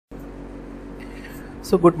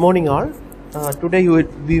So good morning all. Today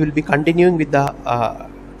we will be continuing with the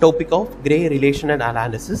topic of Grey Relational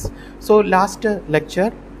Analysis. So last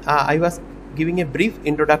lecture I was giving a brief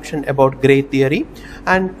introduction about Grey theory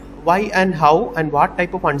and why and how and what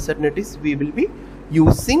type of uncertainties we will be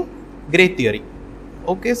using Grey theory.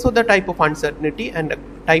 Okay, so the type of uncertainty and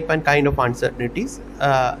type and kind of uncertainties,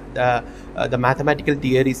 the mathematical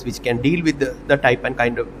theories which can deal with the type and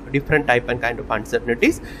kind of different type and kind of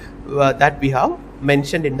uncertainties that we have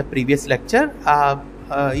mentioned in the previous lecture.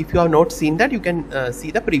 If you have not seen that, you can see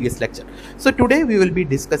the previous lecture. So today we will be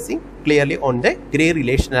discussing clearly on the Grey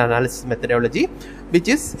Relational Analysis methodology, which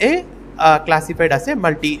is a classified as a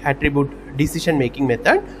multi-attribute decision making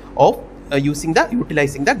method of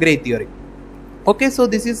utilizing the Grey theory. Okay, so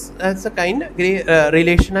this is as a kind of Grey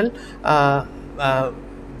relational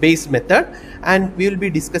based method, and we will be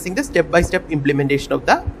discussing the step-by-step implementation of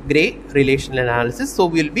the Grey relational analysis. So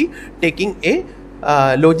we will be taking a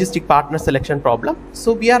logistic partner selection problem.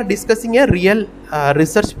 So we are discussing a real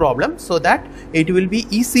research problem so that it will be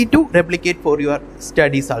easy to replicate for your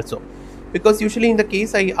studies also, because usually in the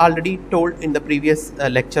case I already told in the previous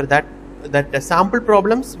lecture that the sample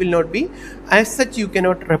problems will not be as such, you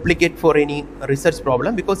cannot replicate for any research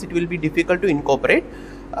problem because it will be difficult to incorporate,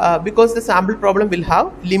 because the sample problem will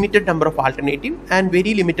have limited number of alternative and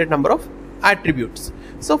very limited number of attributes.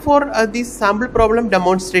 So for this sample problem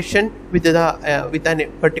demonstration with a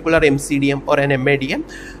particular MCDM or an MADM,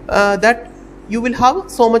 that you will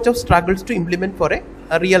have so much of struggles to implement for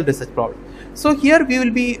a real research problem. So here we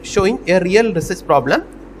will be showing a real research problem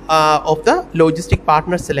of the logistic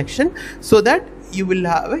partner selection, so that you will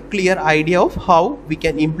have a clear idea of how we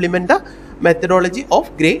can implement the methodology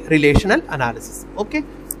of Grey relational analysis. Okay,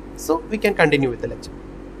 so we can continue with the lecture.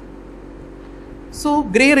 So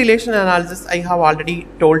Grey relational analysis, I have already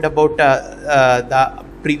told about the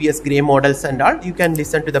previous Grey models and all. You can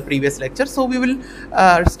listen to the previous lecture. So we will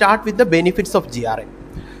start with the benefits of GRA.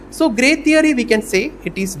 So Grey theory, we can say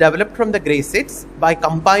it is developed from the Grey sets by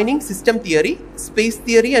combining system theory, space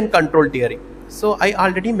theory and control theory. So I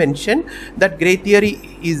already mentioned that Grey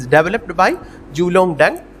theory is developed by Zhulong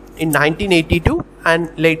Deng in 1982,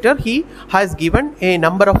 and later he has given a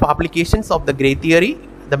number of applications of the Grey theory,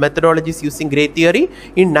 the methodologies using Grey theory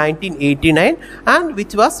in 1989, and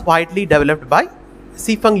which was widely developed by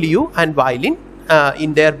Sifeng Liu and Wai Lin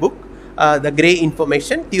in their book the Grey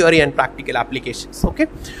Information Theory and Practical Applications. Okay,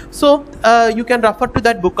 so you can refer to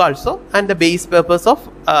that book also, and the base purpose of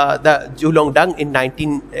the Zhulong Deng in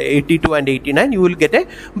 1982 and 89, you will get a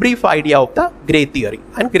brief idea of the Grey theory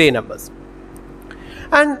and Grey numbers.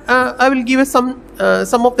 And I will give us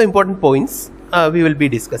some of the important points we will be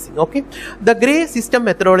discussing. Okay, the Grey system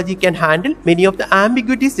methodology can handle many of the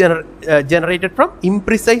ambiguities generated from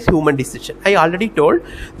imprecise human decision. I already told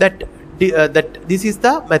that that this is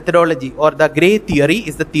the methodology, or the Grey theory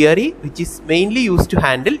is the theory which is mainly used to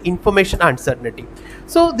handle information uncertainty.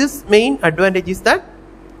 So this main advantage is that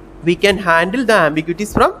we can handle the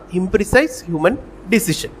ambiguities from imprecise human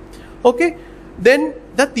decision. Okay, then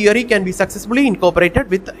the theory can be successfully incorporated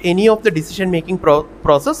with any of the decision making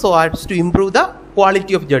process so as to improve the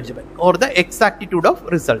quality of judgment or the exactitude of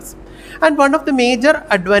results. And one of the major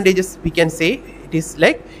advantages, we can say, it is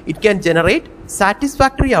like it can generate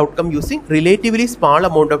satisfactory outcome using relatively small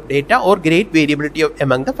amount of data or great variability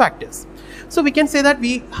among the factors. So we can say that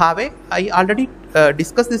we have I already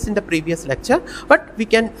discussed this in the previous lecture, but we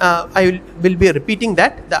can I will be repeating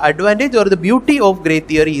that the advantage or the beauty of Grey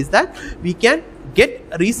theory is that we can get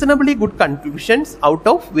reasonably good conclusions out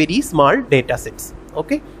of very small data sets.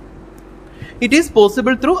 Okay, it is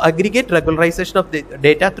possible through aggregate regularization of the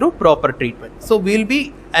data through proper treatment. So we will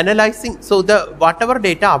be analyzing, so the whatever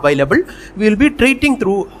data available, we will be treating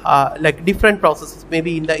through like different processes.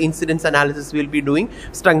 Maybe in the incidence analysis we will be doing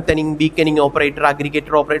strengthening, weakening operator,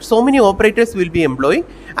 aggregator operator, so many operators we will be employing,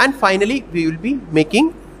 and finally we will be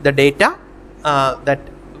making the data that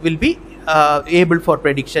will be able for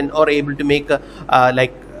prediction or able to make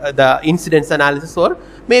the incidence analysis or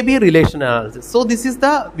maybe relation analysis. So this is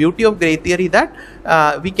the beauty of Grey theory,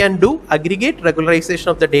 that we can do aggregate regularization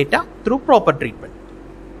of the data through proper treatment.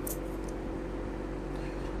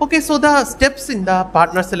 Okay, so the steps in the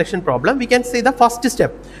partner selection problem, we can say the first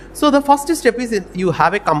step. So the first step is you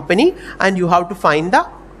have a company and you have to find the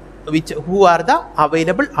who are the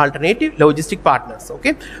available alternative logistic partners.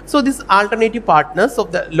 Okay, so these alternative partners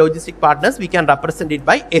of the logistic partners, we can represent it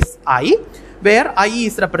by SI, where I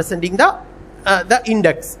is representing the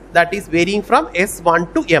index that is varying from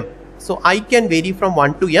S1 to M. So I can vary from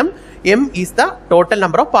 1 to M. M is the total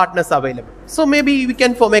number of partners available. So maybe we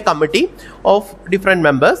can form a committee of different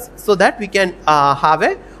members so that we can have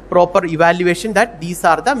a proper evaluation that these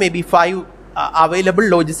are the maybe 5 available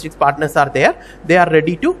logistics partners are there. They are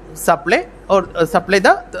ready to supply or supply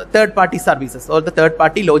the third party services or the third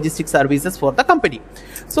party logistics services for the company.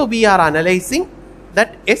 So we are analyzing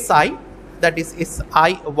that SI, that is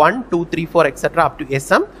SI 1, 2, 3, 4 etc. up to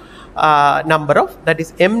SM number of, that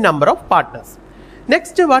is M number of partners.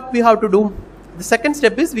 Next, what we have to do, the second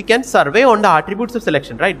step is we can survey on the attributes of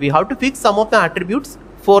selection, right? We have to fix some of the attributes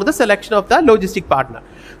for the selection of the logistic partner.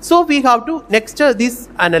 So we have to, next this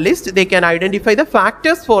analyst, they can identify the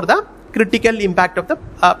factors for the critical impact of the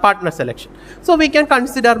partner selection. So we can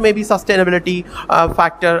consider maybe sustainability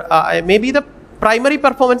factor, maybe the primary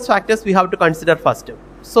performance factors we have to consider first.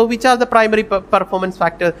 So which are the primary performance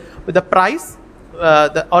factors? With the price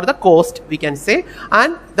or the cost we can say,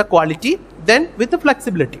 and the quality, then with the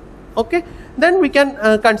flexibility. Okay, then we can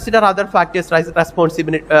consider other factors,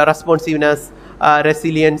 responsiveness,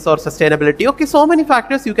 resilience or sustainability. Okay, so many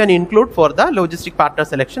factors you can include for the logistic partner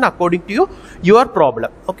selection according to your problem.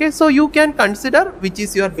 Okay, so you can consider which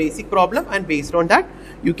is your basic problem, and based on that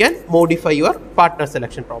you can modify your partner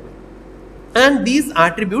selection problem. And these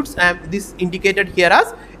attributes, this indicated here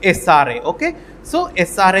as SRA. Okay, so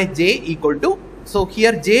SRA J equal to, so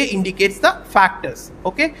here J indicates the factors.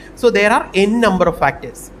 Okay, so there are n number of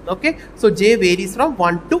factors. Okay, so J varies from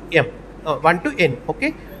 1 to m, 1 to n.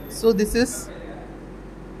 Okay, so this is,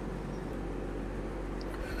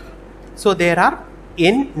 so there are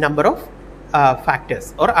n number of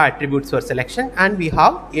factors or attributes for selection, and we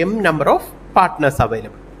have m number of partners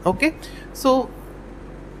available. Okay, so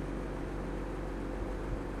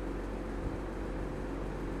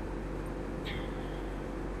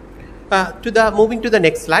moving to the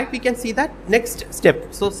next slide, we can see that next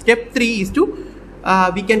step. So step 3 is to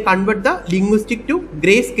we can convert the linguistic to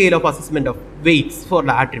Grey scale of assessment of weights for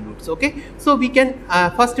the attributes. Okay, so we can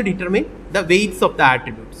first determine the weights of the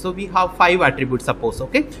attributes. So we have 5 attributes, suppose.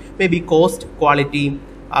 Okay, maybe cost, quality,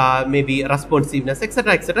 maybe responsiveness,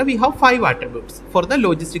 etc., etc. We have 5 attributes for the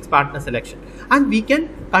logistics partner selection, and we can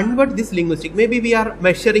convert this linguistic. Maybe we are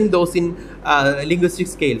measuring those in linguistic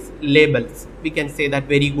scales, labels. We can say that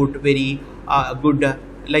very good, very good,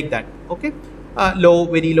 like that. Okay, low,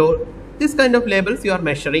 very low. This kind of labels you are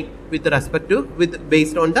measuring with respect to,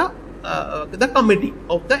 based on the committee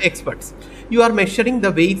of the experts. You are measuring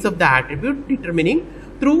the weights of the attribute, determining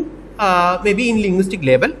through maybe in linguistic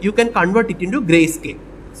label you can convert it into Grey scale.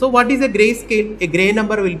 So what is a Grey scale? A Grey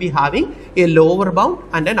number will be having a lower bound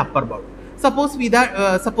and an upper bound. Suppose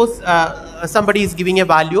somebody is giving a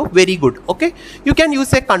value of very good. Okay, you can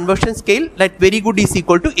use a conversion scale, like very good is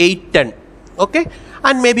equal to 810. Okay,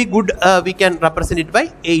 and maybe good we can represent it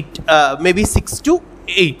by 8, maybe 6 to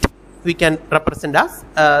 8 we can represent as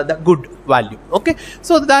the good value. Okay,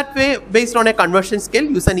 so that way, based on a conversion scale,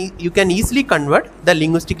 you can easily convert the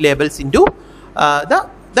linguistic labels into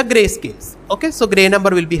the Grey scales. Okay, so Grey number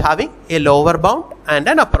will be having a lower bound and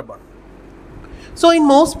an upper bound. So in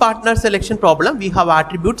most partner selection problem, we have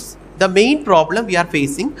attributes. The main problem we are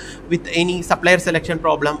facing with any supplier selection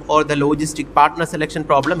problem or the logistic partner selection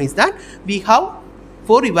problem is that we have,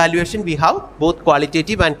 for evaluation, we have both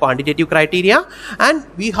qualitative and quantitative criteria, and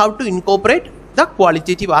we have to incorporate the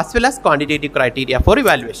qualitative as well as quantitative criteria for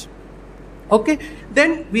evaluation. Okay,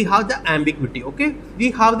 then we have the ambiguity. Okay, we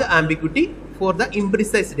have the ambiguity for the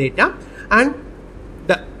imprecise data, and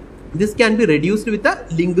this can be reduced with the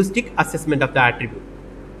linguistic assessment of the attribute.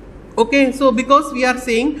 Okay, so because we are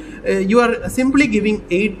saying you are simply giving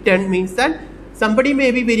 8, 10 means that somebody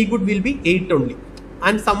may be very good will be 8 only,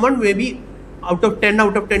 and someone may be out of 10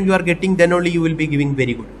 you are getting, then only you will be giving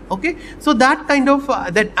very good. Okay, so that kind of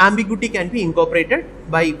that ambiguity can be incorporated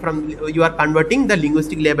by, from you are converting the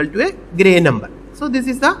linguistic label to a Grey number. So this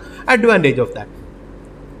is the advantage of that.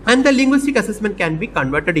 And the linguistic assessment can be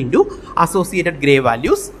converted into associated Grey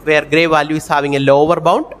values, where Grey value is having a lower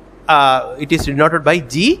bound. It is denoted by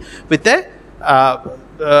G with a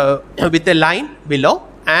line below,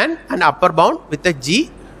 and an upper bound with a G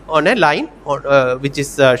on a line which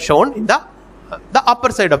is shown in the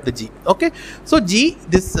upper side of the G. Okay, so G,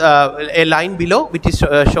 this a line below which is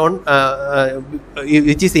shown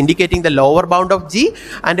which is indicating the lower bound of G,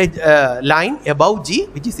 and a line above G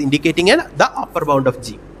which is indicating the upper bound of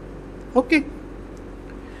G. Okay,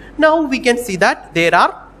 now we can see that there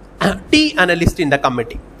are T analysts in the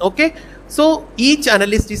committee. Okay, so each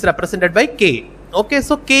analyst is represented by K. Okay,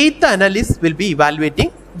 so Kth analyst will be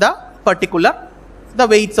evaluating the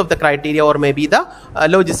weights of the criteria or maybe the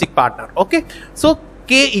logistic partner. Okay, so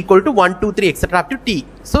K equal to 1, 2, 3 etc. up to T.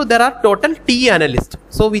 So there are total T analysts.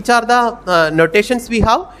 So which are the notations we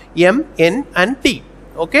have? M, N and T.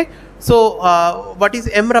 Okay, so what is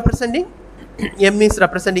M representing? M is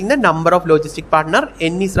representing the number of logistic partner,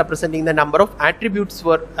 N is representing the number of attributes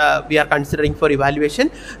for we are considering for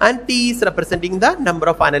evaluation, and T is representing the number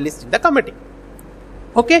of analysts in the committee.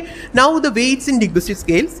 Okay, now the weights in linguistic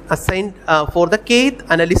scales assigned for the kth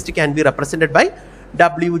analyst can be represented by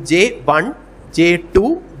WJ1,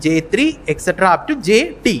 J2, J3, etc. up to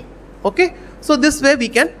JT. Okay, so this way we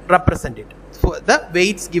can represent it for the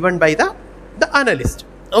weights given by the analyst.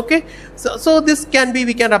 Okay, so this can be,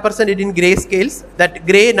 we can represent it in gray scales. That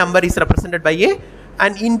gray number is represented by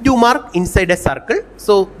an into mark inside a circle.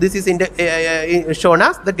 So this is shown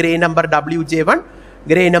as the gray number WJ1,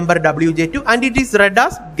 gray number WJ2, and it is read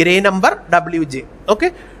as gray number WJ.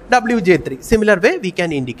 Okay, WJ3. Similar way we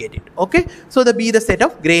can indicate it. Okay, so the set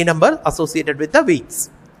of gray number associated with the weights.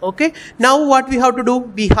 Okay, now what we have to do,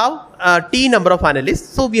 we have T number of analysts,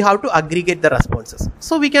 so we have to aggregate the responses.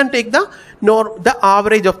 So we can take the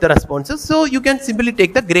average of the responses. So you can simply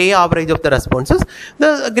take the gray average of the responses.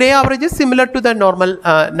 The gray average is similar to the normal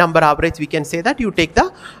number average. We can say that you take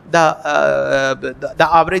the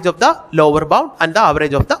average of the lower bound and the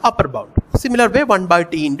average of the upper bound. Similar way, 1 by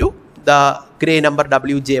T into the gray number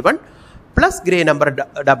WJ1 plus gray number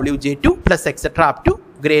WJ2 plus etc. up to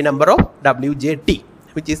gray number of WJT,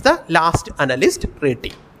 which is the last analyst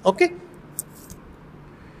rating. Okay.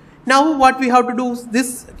 Now what we have to do,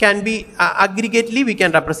 this can be aggregately we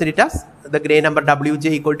can represent it as the gray number Wj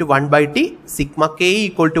equal to 1 by T, sigma k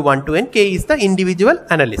equal to 1 to n. K is the individual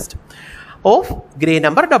analyst of gray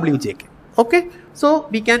number Wjk. Okay, so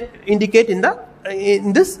we can indicate in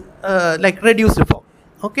this like reduced form.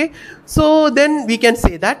 Okay, so then we can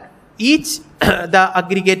say that each the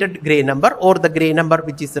aggregated gray number or the gray number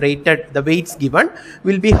which is rated, the weights given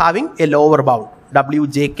will be having a lower bound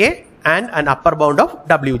Wjk and an upper bound of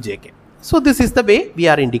Wjk. So this is the way we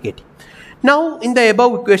are indicating. Now in the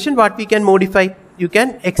above equation, what we can modify, you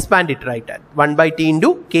can expand it right at 1 by T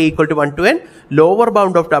into k equal to 1 to n, lower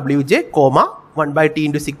bound of Wj, comma 1 by T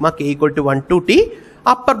into sigma k equal to 1 to T,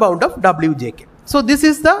 upper bound of Wjk. So this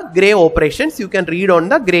is the gray operations. You can read on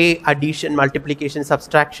the gray addition, multiplication,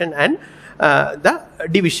 subtraction, and the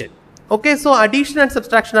division. Okay, so addition and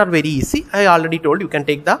subtraction are very easy. I already told you can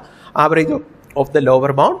take the average of the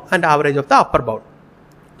lower bound and average of the upper bound.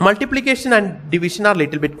 Multiplication and division are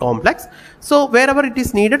little bit complex. So wherever it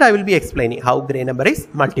is needed, I will be explaining how gray number is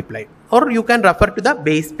multiplied. Or you can refer to the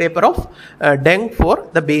base paper of Deng for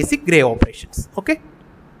the basic gray operations. Okay.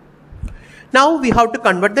 Now we have to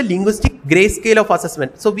convert the linguistic gray scale of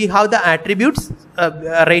assessment. So we have the attributes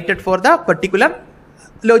rated for the particular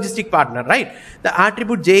logistic partner, right? The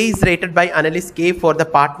attribute J is rated by analyst K for the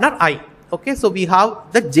partner I. Okay, so we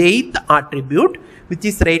have the Jth attribute which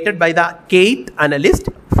is rated by the Kth analyst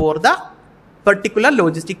for the particular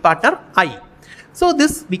logistic partner I. So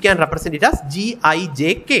this we can represent it as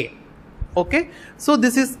Gij. Okay, so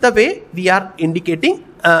this is the way we are indicating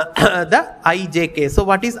the Ijk. So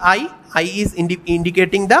what is I? I is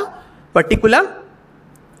indicating the particular,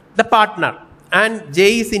 the partner, and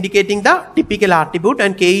J is indicating the typical attribute,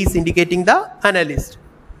 and K is indicating the analyst,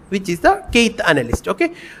 which is the kth analyst.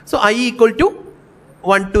 Okay, so I equal to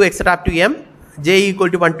 1 to etc. up to m, J equal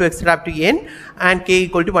to 1 to etc. up to n, and K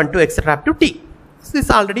equal to 1 to etc. up to t. So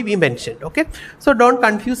this already we mentioned. Okay, so don't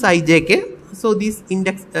confuse Ijk. So these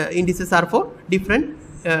indices are for different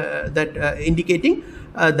indicating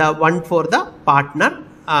the one for the partner,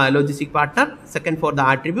 logistic partner, second for the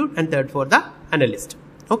attribute, and third for the analyst.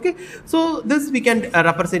 Okay, so this we can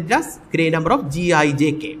represent as gray number of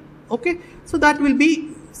Gij. Okay, so that will be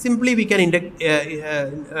simply we can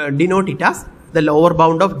denote it as the lower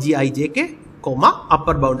bound of Gij, comma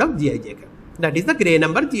upper bound of Gij. That is the gray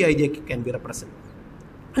number Gij can be represented.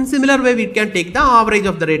 And similar way we can take the average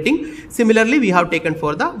of the rating. Similarly we have taken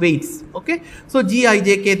for the weights. Okay, so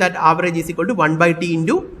Gij, that average is equal to 1 by T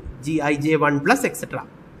into Gij1 plus etc.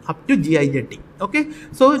 up to Gij. Okay,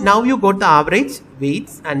 so now you got the average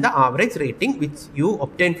weights and the average rating which you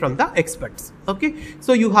obtained from the experts. Okay,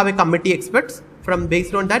 so you have a committee experts. From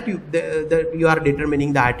based on that you are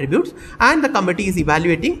determining the attributes, and the committee is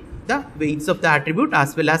evaluating the weights of the attribute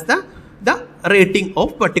as well as the rating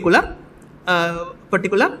of particular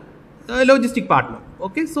logistic partner.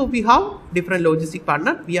 Okay, so we have different logistic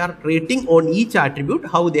partner. We are rating on each attribute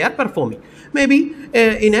how they are performing. Maybe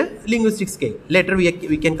in a linguistic scale. Later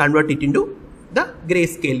we can convert it into the gray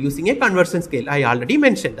scale using a conversion scale. I already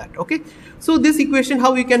mentioned that. Okay, so this equation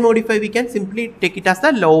how we can modify, we can simply take it as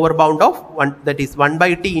the lower bound of 1, that is 1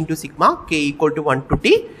 by T into sigma k equal to 1 to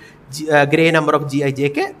T, gray number of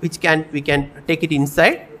Gij, which we can take it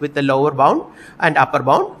inside with the lower bound and upper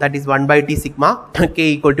bound, that is 1 by T sigma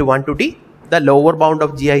k equal to 1 to T, the lower bound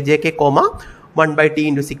of Gij, comma 1 by T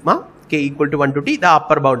into sigma k equal to 1 to t, the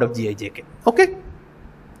upper bound of Gijk. Okay.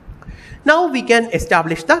 Now we can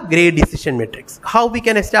establish the Gray decision matrix. How we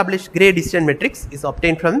can establish Gray decision matrix is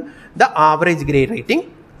obtained from the average Gray rating.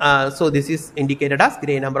 So this is indicated as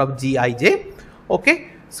Gray number of Gij. Okay.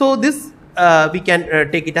 So this we can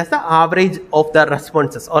take it as the average of the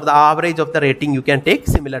responses, or the average of the rating you can take,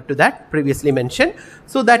 similar to that previously mentioned.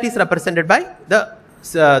 So that is represented by the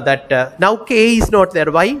now k is not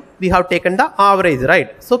there. Why? We have taken the average, right?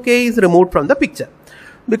 So k is removed from the picture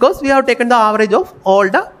because we have taken the average of all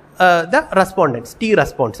the respondents, t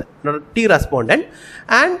respondent,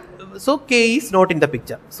 and so k is not in the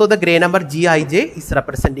picture. So the Gray number Gij is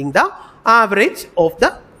representing the average of the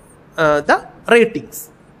ratings.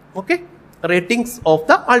 Okay, ratings of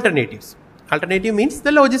the alternatives. Alternative means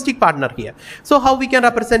the logistic partner here. So how we can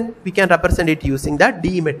represent? We can represent it using the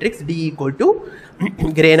D matrix. D equal to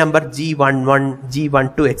Gray number G11,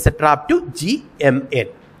 G12, etc. up to Gmn.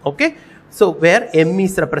 Okay. So where M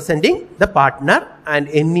is representing the partner and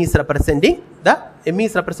N is representing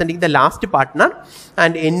the last partner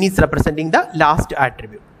and N is representing the last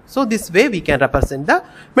attribute. So this way we can represent the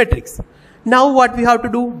matrix. Now what we have to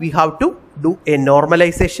do? We have to do a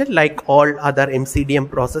normalization like all other MCDM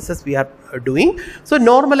processes we are doing. So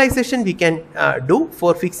normalization we can do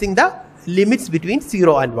for fixing the limits between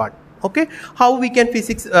 0 and 1. Okay. How we can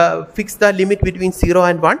fix the limit between 0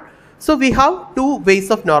 and 1? So we have two ways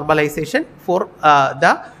of normalization for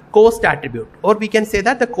the cost attribute, or we can say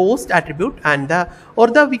that the cost attribute and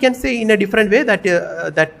we can say in a different way that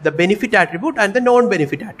that the benefit attribute and the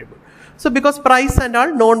non-benefit attribute. So because price and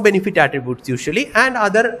all non-benefit attributes usually, and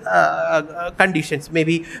other conditions,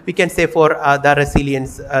 maybe we can say for the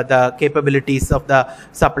resilience, the capabilities of the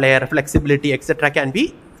supplier, flexibility, etc. can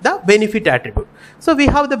be the benefit attribute. So we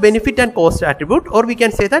have the benefit and cost attribute, or we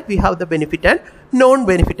can say that we have the benefit and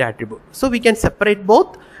non-benefit attribute. So we can separate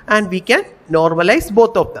both and we can normalize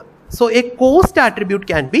both of them. So a cost attribute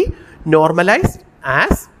can be normalized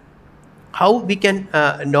as, how we can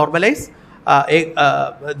normalize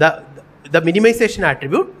the minimization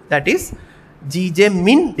attribute, that is Gj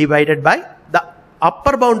min divided by the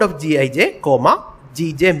upper bound of Gij, comma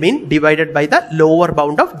Gj min divided by the lower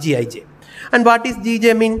bound of Gij. And what is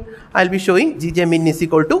Gj min? I will be showing Gj min is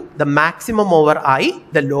equal to the maximum over I,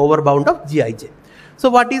 the lower bound of Gij. So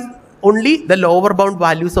what is only the lower bound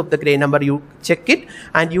values of the Gray number? You check it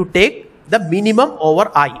and you take the minimum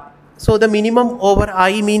over I. So the minimum over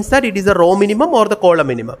I means that it is a row minimum or the column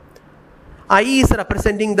minimum. I is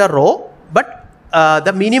representing the row, but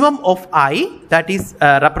the minimum of I, that is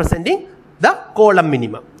representing the column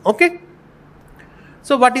minimum. Okay.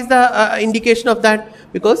 So what is the indication of that?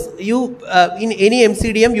 Because you in any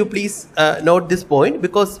MCDM you please note this point,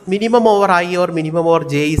 because minimum over I or minimum over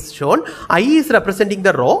J is shown. I is representing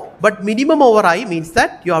the row, but minimum over I means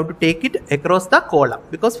that you have to take it across the column,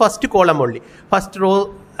 because first column only, first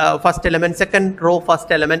row first element, second row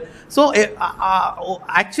first element. So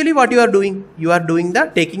actually what you are doing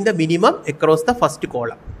taking the minimum across the first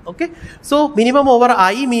column. Okay. So minimum over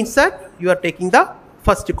I means that you are taking the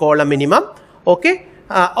first column minimum. Okay.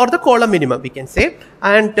 Or the column minimum we can say,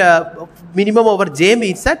 and minimum over J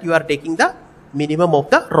means that you are taking the minimum of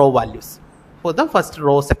the row values for the first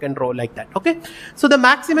row, second row, like that. Okay. So the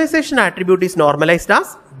maximization attribute is normalized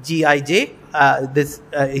as Gij, this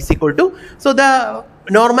is equal to, so the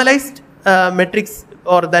normalized matrix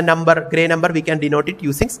or the number, Gray number, we can denote it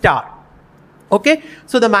using star. Okay.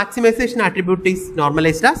 So the maximization attribute is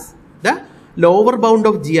normalized as the lower bound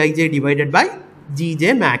of Gij divided by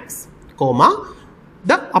Gj max, comma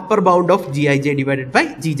the upper bound of Gij divided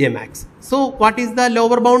by Gj max. So what is the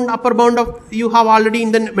lower bound, upper bound of, you have already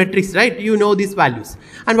in the matrix, right? You know these values.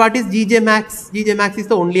 And what is Gj max? Gj max is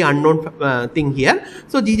the only unknown thing here.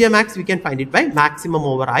 So Gj max we can find it by maximum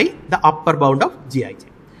over I, the upper bound of Gij.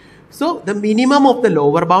 So the minimum of the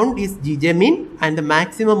lower bound is Gj min, and the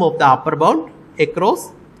maximum of the upper bound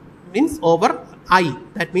across means over I,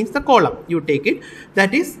 that means the column you take it,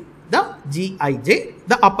 that is the Gij,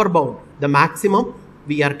 the upper bound, the maximum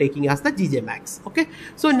we are taking as the Gj max. Okay.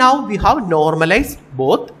 So now we have normalized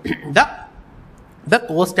both the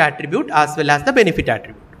cost attribute as well as the benefit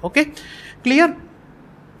attribute. Okay. Clear?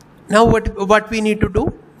 Now what we need to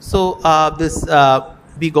do? So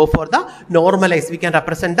we go for the normalized. We can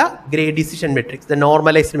represent the Gray decision matrix, the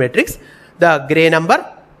normalized matrix, the Gray number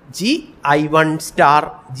Gi1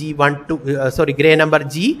 star G12, Gray number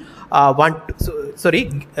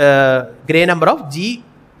Gray number of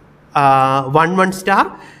G11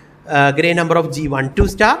 star, Gray number of G12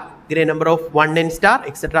 star, Gray number of 1n star,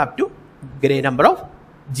 etc. up to Gray number of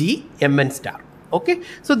Gmn star. Okay.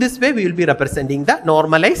 So this way we will be representing the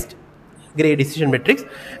normalized Grey decision matrix,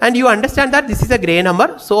 and you understand that this is a Grey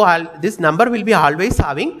number, so this number will be always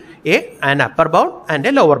having an upper bound and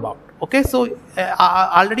a lower bound. Okay, so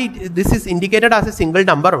already this is indicated as a single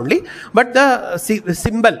number only, but the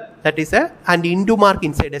symbol, that is an into mark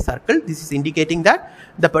inside a circle, this is indicating that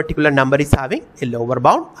the particular number is having a lower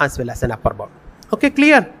bound as well as an upper bound. Okay,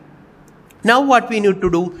 clear? Now what we need to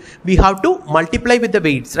do, we have to multiply with the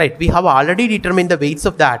weights, right? We have already determined the weights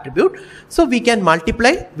of the attribute, so we can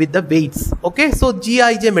multiply with the weights. Okay, so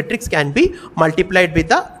Gij matrix can be multiplied with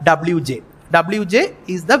the Wj. Wj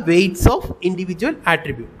is the weights of individual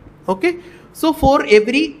attribute. Okay, so for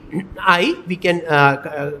every I, we can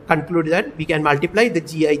conclude that we can multiply the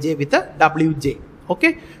Gij with the Wj.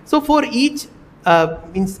 Okay, so for each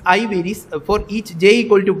means I varies, for each j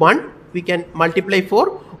equal to 1, we can multiply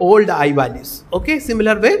for all the I values. Okay,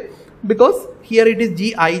 similar way, because here it is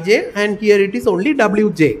Gij and here it is only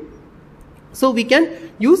Wj. So we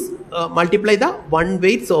can use multiply the one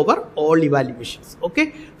weights over all evaluations.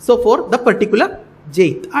 Okay, so for the particular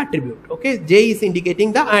jth attribute. Okay, j is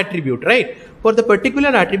indicating the attribute, right? For the particular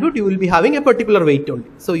attribute, you will be having a particular weight only.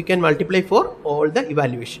 So you can multiply for all the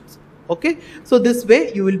evaluations. Okay, so this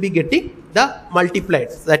way you will be getting the multiplied,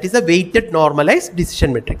 that is a weighted normalized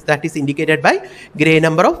decision matrix, that is indicated by Grey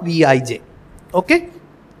number of Wij. Okay,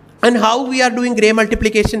 and how we are doing Grey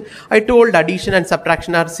multiplication? I told addition and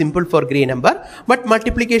subtraction are simple for Grey number, but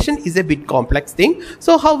multiplication is a bit complex thing.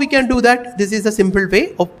 So how we can do that? This is a simple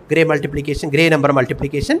way of Grey multiplication, Grey number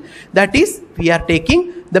multiplication. That is, we are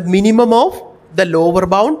taking the minimum of the lower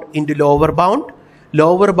bound into lower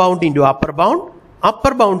bound into upper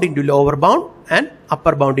bound into lower bound, and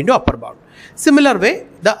upper bound into upper bound. Similar way,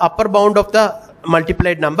 the upper bound of the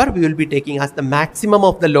multiplied number we will be taking as the maximum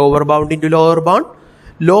of the lower bound into lower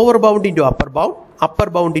bound into upper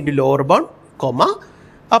bound into lower bound, comma,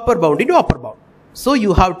 upper bound into upper bound. So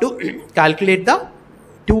you have to calculate the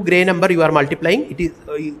two Grey number you are multiplying. It is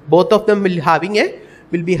both of them will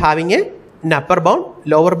be having an upper bound,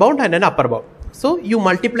 lower bound, and an upper bound. So you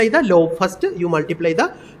multiply the first you multiply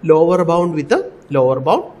the lower bound with the lower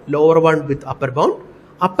bound with upper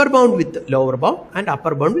bound with lower bound, and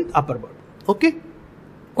upper bound with upper bound. Okay.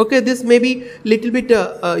 Okay, this may be little bit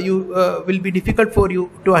will be difficult for you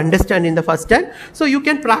to understand in the first time. So you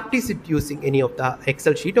can practice it using any of the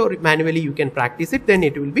Excel sheet, or manually you can practice it, then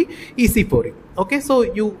it will be easy for you. Okay, so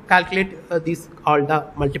you calculate all the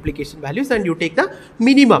multiplication values, and you take the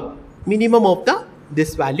minimum of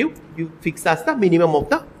this value, you fix as the minimum of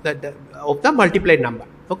the multiplied number.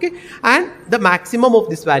 Okay, and the maximum of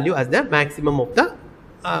this value as the maximum of the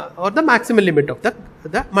or the maximum limit of the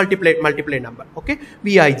multiplied number. Okay,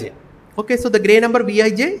 Wij. Okay, so the Grey number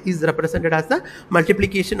Wij is represented as the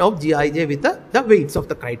multiplication of Gij with the weights of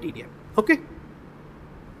the criteria. Okay.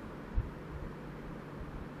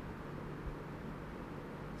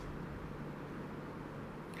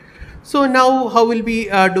 So now how will be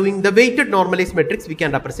doing the weighted normalized matrix? We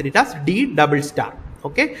can represent it as D double star.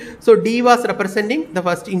 Okay, so D was representing the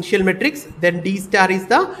first initial matrix, then D star is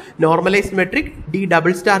the normalized matrix, D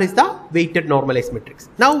double star is the weighted normalized matrix.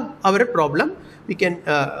 Now our problem we can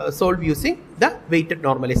solve using the weighted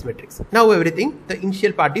normalized matrix. Now everything, the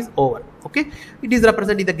initial part is over. Okay, it is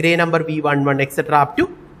representing the Grey number V11 etc. up to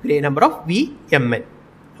Grey number of Vmn.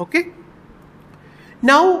 Okay.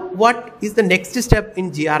 Now what is the next step in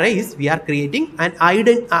GRI is we are creating an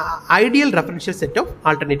ideal referential set of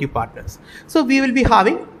alternative partners. So we will be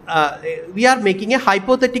having, we are making a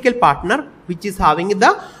hypothetical partner which is having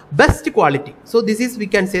the best quality. So this is, we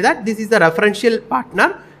can say that this is the referential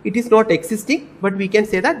partner. It is not existing, but we can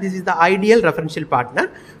say that this is the ideal referential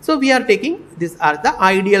partner. So we are taking this as the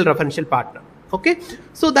ideal referential partner. Okay,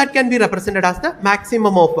 so that can be represented as the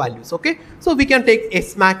maximum of values. Okay, so we can take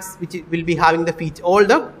S max, which will be having the feature, all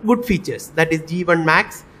the good features, that is G1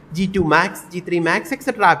 max, G2 max, G3 max,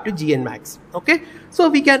 etc. up to Gn max. Okay, so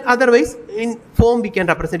we can otherwise in form we can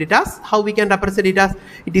represent it as, how we can represent it as,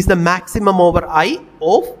 it is the maximum over I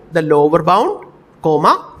of the lower bound,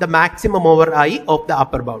 comma, the maximum over I of the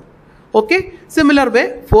upper bound. Okay, similar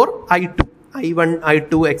way for I2, I1,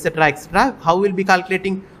 I2, etc. etc. How will be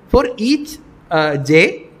calculating for each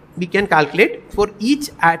j, we can calculate for each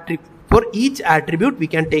attribute we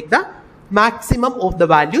can take the maximum of the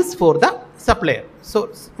values for the supplier.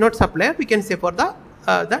 So not supplier, we can say for the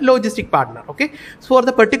logistic partner. Okay, so for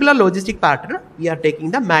the particular logistic partner we are taking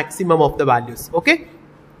the maximum of the values. Okay,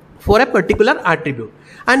 for a particular attribute,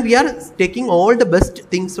 and we are taking all the best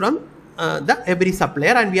things from every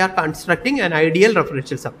supplier, and we are constructing an ideal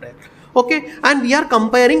referential supplier. Okay, and we are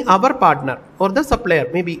comparing our partner or the supplier,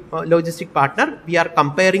 maybe logistic partner, we are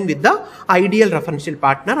comparing with the ideal referential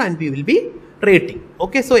partner, and we will be rating.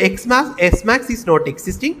 Okay, so S-max is not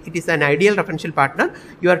existing. It is an ideal referential partner.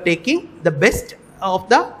 You are taking the best of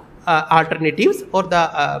the alternatives or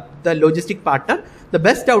the logistic partner, the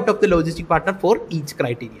best out of the logistic partner for each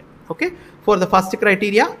criteria. Okay, for the first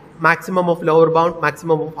criteria, maximum of lower bound,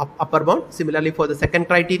 maximum of upper bound. Similarly, for the second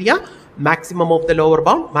criteria, maximum of the lower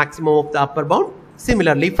bound, maximum of the upper bound.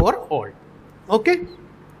 Similarly for all. Okay.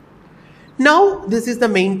 Now this is the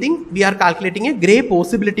main thing. We are calculating a Grey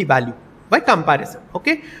possibility value by comparison.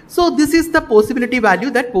 Okay, so this is the possibility value,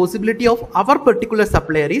 that possibility of our particular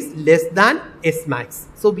supplier is less than S-max.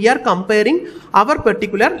 So we are comparing our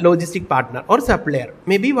particular logistic partner or supplier,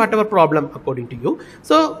 maybe whatever problem according to you.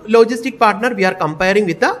 So logistic partner we are comparing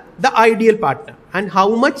with the ideal partner, and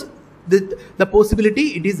how much the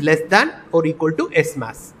possibility it is less than or equal to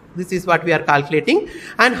S-max. This is what we are calculating,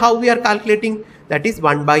 and how we are calculating, that is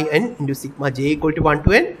 1 by n into sigma j equal to 1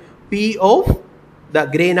 to n p of the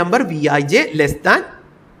Grey number Vij less than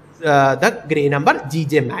the Grey number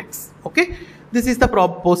Gj max. Okay, this is the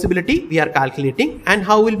possibility we are calculating, and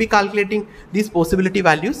how we'll be calculating these possibility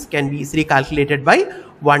values can be easily calculated by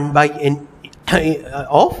 1 by n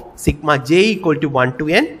of sigma j equal to 1 to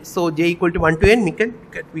n. So j equal to 1 to n,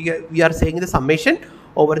 we are saying the summation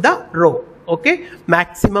over the row. Okay,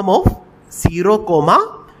 maximum of 0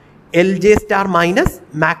 comma Lj star minus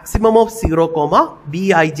maximum of 0 comma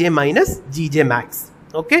Bij minus Gj max.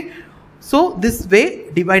 Okay, so this way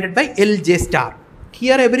divided by Lj star.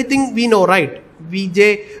 Here everything we know, right?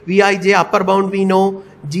 Vij upper bound we know,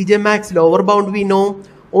 Gj max lower bound we know.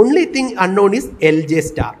 Only thing unknown is Lj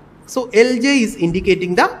star. So Lj is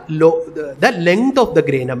indicating the length of the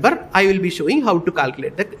Grey number. I will be showing how to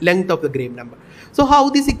calculate the length of the Grey number. So how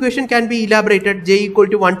this equation can be elaborated? J equal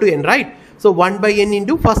to 1 to n, right? So 1 by n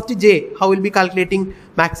into first j, how will be calculating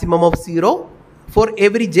maximum of 0? For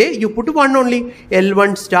every j, you put 1 only.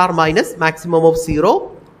 L1 star minus maximum of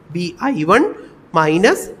 0, Bi1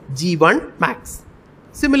 minus G1 max.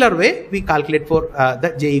 Similar way, we calculate for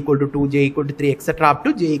the j equal to 2, j equal to 3, etc. up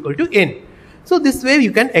to j equal to n. So this way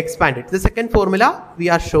you can expand it. The second formula we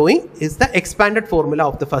are showing is the expanded formula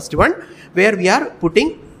of the first one, where we are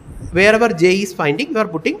putting, wherever j is finding, we are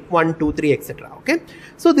putting 1, 2, 3, etc. Okay,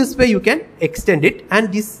 so this way you can extend it,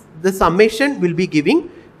 and the summation will be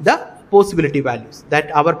giving the possibility values,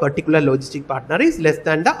 that our particular logistic partner is less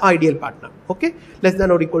than the ideal partner. Okay, less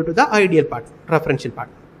than or equal to the ideal partner, referential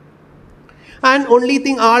partner. And only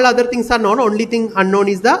thing, all other things are known, only thing unknown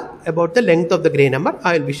is about the length of the Grey number.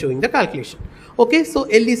 I will be showing the calculation. Okay, so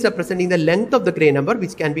L is representing the length of the Grey number,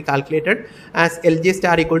 which can be calculated as Lj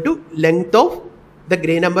star equal to length of the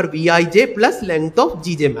Grey number Vij plus length of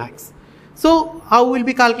Gj max. So how will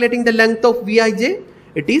be calculating the length of Vij?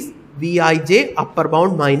 It is Vij upper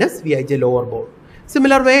bound minus Vij lower bound.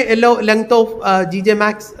 Similar way, length of Gj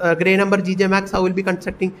max, Grey number Gj max, how will be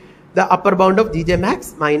constructing the upper bound of Gj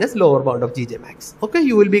max minus lower bound of Gj max. Okay,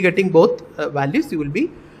 you will be getting both values. You will be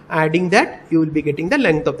adding that, you will be getting the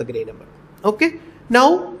length of the Grey number. Okay,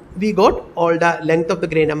 now we got all the length of the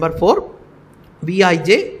Grey number for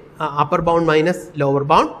Vij upper bound minus lower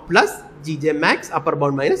bound plus Gj max upper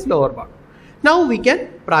bound minus lower bound. Now we can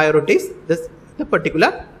prioritize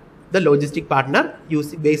the logistic partner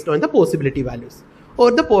based on the possibility values,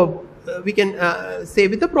 or we can say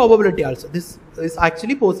with the probability also. This is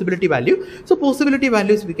actually possibility value. So possibility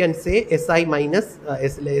values we can say Si minus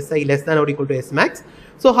Si less than or equal to S max.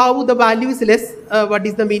 So how the value is less, what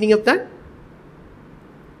is the meaning of that?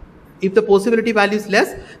 If the possibility value is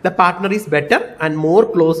less, the partner is better and more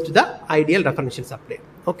close to the ideal referential supplier.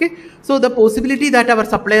 Okay, so the possibility that our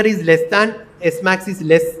supplier is less than S max is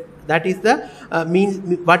less, that is the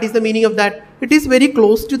what is the meaning of that? It is very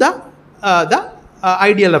close to the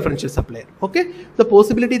ideal referential supplier. Okay, the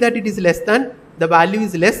possibility that it is less than, the value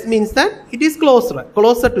is less, means that it is closer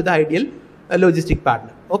to the ideal logistic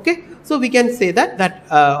partner. Okay, so we can say that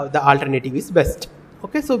the alternative is best.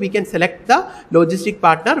 Okay, so we can select the logistic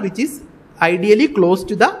partner which is ideally close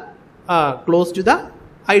to the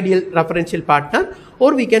ideal referential partner,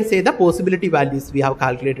 or we can say the possibility values we have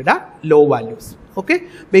calculated are low values. Okay,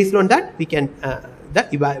 based on that we can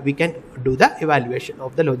do the evaluation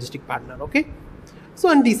of the logistic partner. Okay, so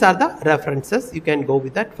and these are the references. You can go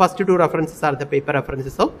with that. First two references are the paper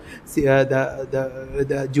references of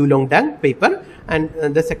the Julong Dang paper, and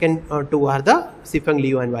the second two are the Sifeng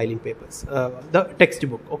Liu and Weiling papers, the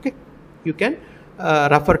textbook. Okay, you can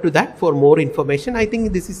refer to that for more information. I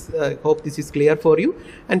think this is hope this is clear for you,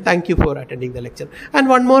 and thank you for attending the lecture. And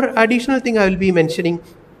one more additional thing I will be mentioning,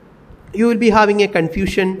 you will be having a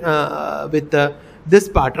confusion with this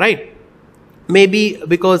part, right? Maybe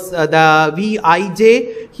because the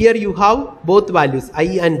Vij, here you have both values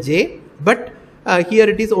I and j, but here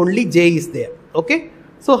it is only j is there. Okay,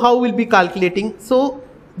 so how we'll be calculating? So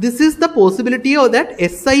this is the possibility of that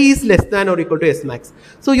Si is less than or equal to S max.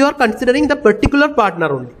 So you are considering the particular partner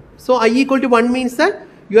only. So I equal to 1 means that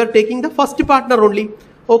you are taking the first partner only.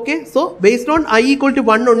 Okay, so based on I equal to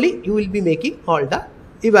 1 only, you will be making all the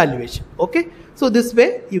evaluation. Okay, so this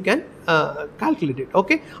way you can calculate it.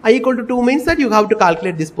 Okay, I equal to 2 means that you have to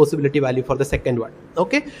calculate this possibility value for the second one.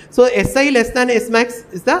 Okay, so Si less than S max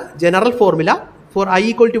is the general formula. For I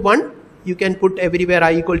equal to 1, you can put everywhere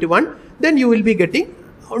I equal to 1, then you will be getting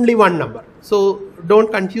only one number. So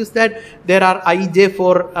don't confuse that there are ij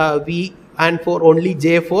for V and for only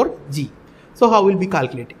j for G. So how will be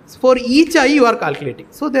calculating? So for each I you are calculating.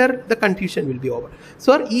 So there the confusion will be over.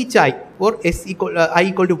 So for each I, for I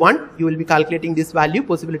equal to 1, you will be calculating this value,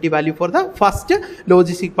 possibility value for the first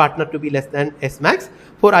logistic partner to be less than S max.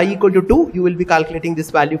 For I equal to 2, you will be calculating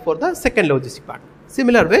this value for the second logistic partner.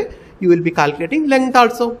 Similar way, you will be calculating length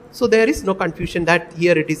also. So there is no confusion that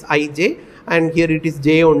here it is ij and here it is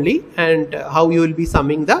j only, and how you will be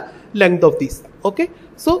summing the length of these. Okay,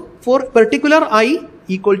 so for particular I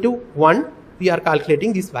equal to 1, we are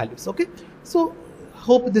calculating these values. Okay, so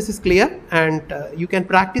hope this is clear, and you can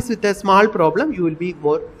practice with a small problem. You will be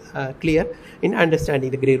more clear in understanding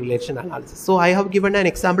the Grey relational analysis. So I have given an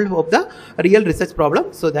example of the real research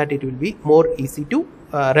problem so that it will be more easy to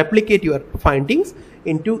replicate your findings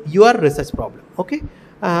into your research problem. Okay,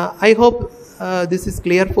 I hope this is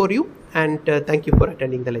clear for you, and thank you for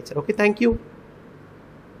attending the lecture. Okay, thank you.